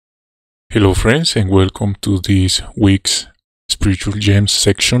Hello friends, and welcome to this week's Spiritual Gems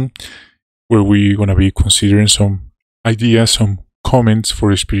section where we're going to be considering some ideas, some comments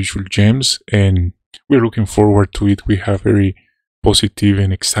for spiritual gems, and we're looking forward to it. We have very positive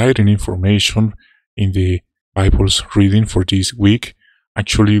and exciting information in the Bible's reading for this week.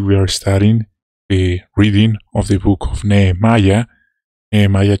 Actually, we are starting the reading of the book of Nehemiah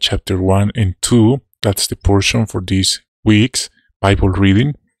chapter 1 and 2. That's the portion for this week's Bible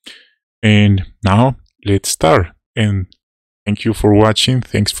reading. And now let's start. And thank you for watching.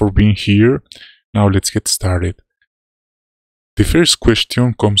 Thanks for being here. Now let's get started. The first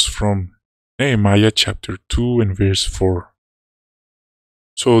question comes from Nehemiah chapter 2 and verse 4.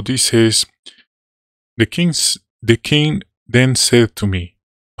 So this says, The king then said to me,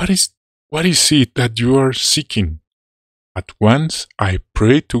 What is it that you are seeking? At once I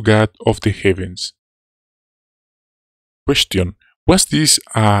prayed to God of the heavens. Question. Was this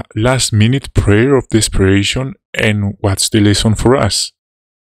a last-minute prayer of desperation, and what's the lesson for us?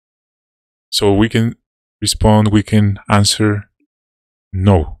 So we can respond, we can answer,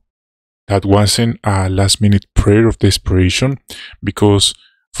 no. That wasn't a last-minute prayer of desperation, because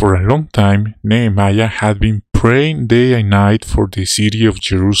for a long time, Nehemiah had been praying day and night for the city of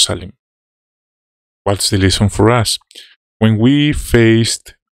Jerusalem. What's the lesson for us? When we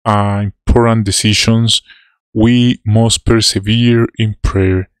faced important decisions, we must persevere in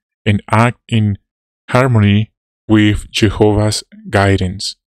prayer and act in harmony with Jehovah's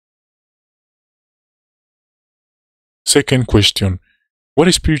guidance. Second question.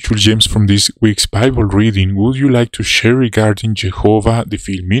 What spiritual gems from this week's Bible reading would you like to share regarding Jehovah, the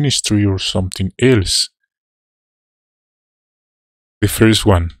field ministry, or something else? The first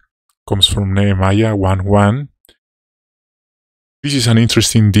one comes from Nehemiah 1:1. This is an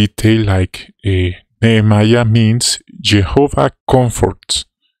interesting detail, like Nehemiah means Jehovah comforts,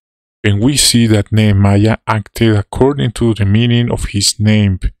 and we see that Nehemiah acted according to the meaning of his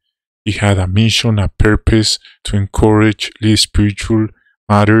name. He had a mission, a purpose to encourage the spiritual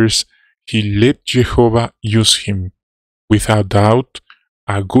matters. He let Jehovah use him. Without doubt,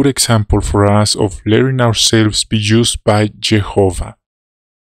 a good example for us of letting ourselves be used by Jehovah.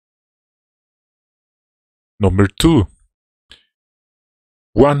 Number 2.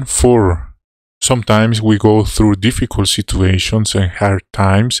 1:4. Sometimes we go through difficult situations and hard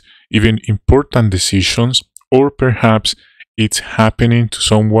times, even important decisions, or perhaps it's happening to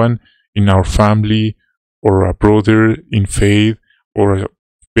someone in our family, or a brother in faith, or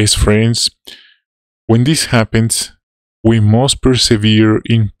best friends. When this happens, we must persevere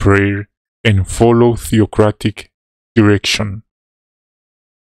in prayer and follow theocratic direction.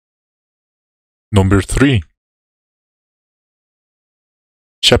 Number 3.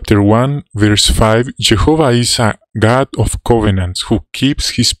 Chapter 1, verse 5, Jehovah is a God of covenants who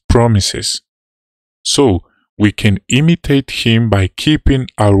keeps his promises. So, we can imitate him by keeping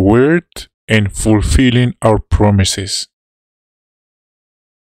our word and fulfilling our promises.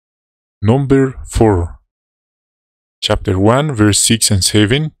 Number 4. Chapter 1, verse 6 and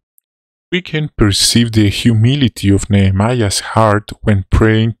 7, we can perceive the humility of Nehemiah's heart when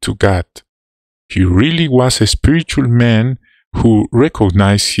praying to God. He really was a spiritual man who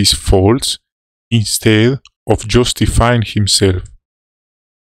recognized his faults instead of justifying himself.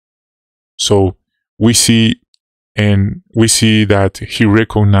 So we see that he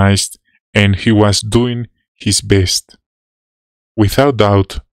recognized and he was doing his best. Without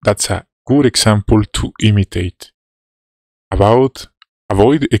doubt, that's a good example to imitate. Avoid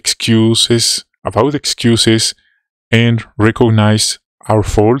excuses and recognize our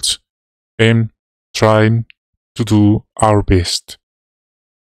faults and try to do our best.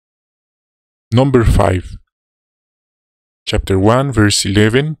 Number 5. Chapter 1, verse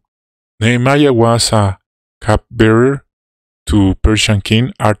 11. Nehemiah was a cupbearer to Persian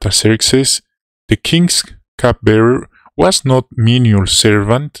King Artaxerxes. The king's cupbearer was not menial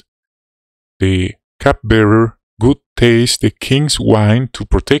servant. The cupbearer would taste the king's wine to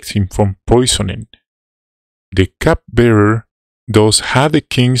protect him from poisoning. The cupbearer thus had the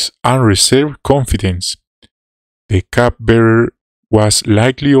king's unreserved confidence. The cupbearer was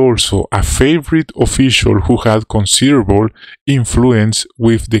likely also a favorite official who had considerable influence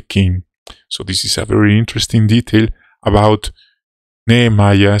with the king. So this is a very interesting detail about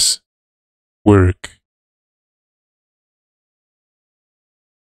Nehemiah's work.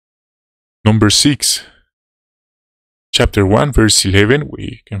 Number 6. Chapter 1, verse 11.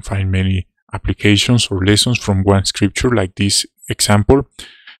 We can find many applications or lessons from one scripture like this example.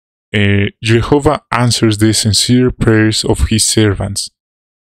 Jehovah answers the sincere prayers of his servants.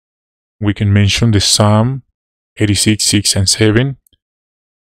 We can mention the Psalm 86, 6 and 7.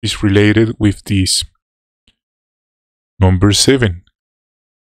 is related with this. Number 7.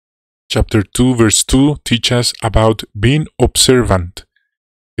 Chapter 2, verse 2 teaches about being observant.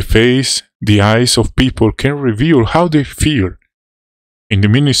 The face, the eyes of people can reveal how they feel. In the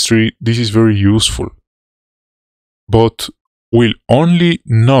ministry, this is very useful. But we'll only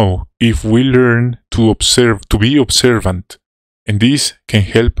know if we learn to observe, to be observant. And this can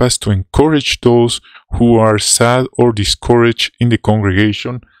help us to encourage those who are sad or discouraged in the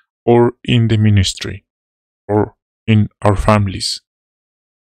congregation or in the ministry or in our families.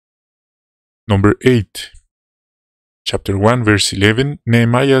 Number 8. Chapter 1, verse 11,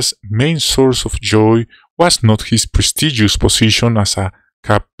 Nehemiah's main source of joy was not his prestigious position as a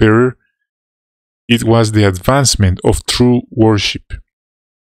cupbearer, it was the advancement of true worship.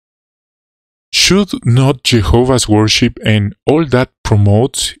 Should not Jehovah's worship and all that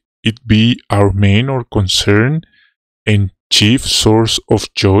promotes it be our main or concern and chief source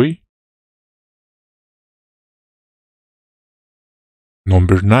of joy?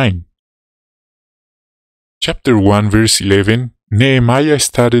 Number 9. Chapter 1, verse 11, Nehemiah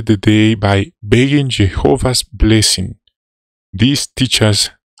started the day by begging Jehovah's blessing. This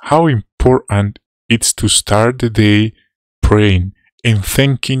teaches how important it's to start the day praying and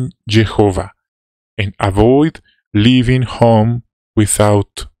thanking Jehovah, and avoid leaving home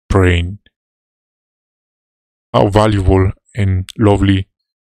without praying. How valuable and lovely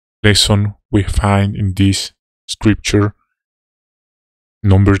lesson we find in this scripture.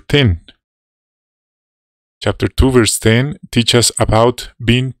 Number 10. Chapter 2, verse 10 teaches about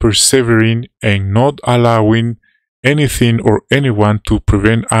being persevering and not allowing anything or anyone to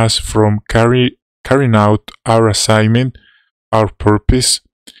prevent us from carrying out our assignment, our purpose,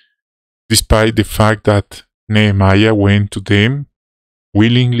 despite the fact that Nehemiah went to them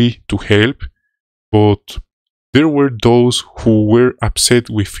willingly to help, but there were those who were upset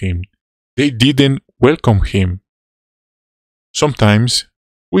with him. They didn't welcome him. Sometimes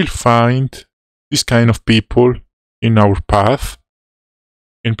we'll find this kind of people in our path,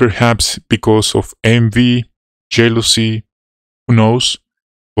 and perhaps because of envy, jealousy, who knows,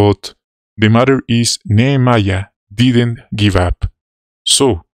 but the matter is Nehemiah didn't give up,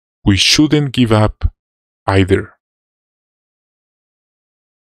 so we shouldn't give up either.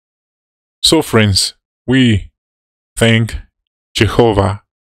 So friends, we thank Jehovah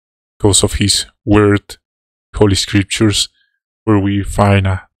because of His Word, Holy Scriptures, where we find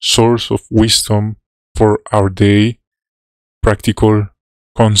a source of wisdom for our day, practical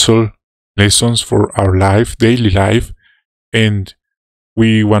counsel, lessons for our life, daily life, and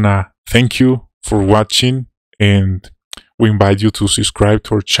we wanna thank you for watching, and we invite you to subscribe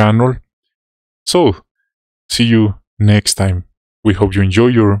to our channel. So, see you next time. We hope you enjoy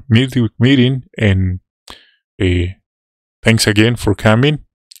your midweek meeting, and thanks again for coming,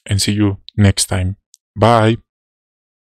 and see you next time. Bye.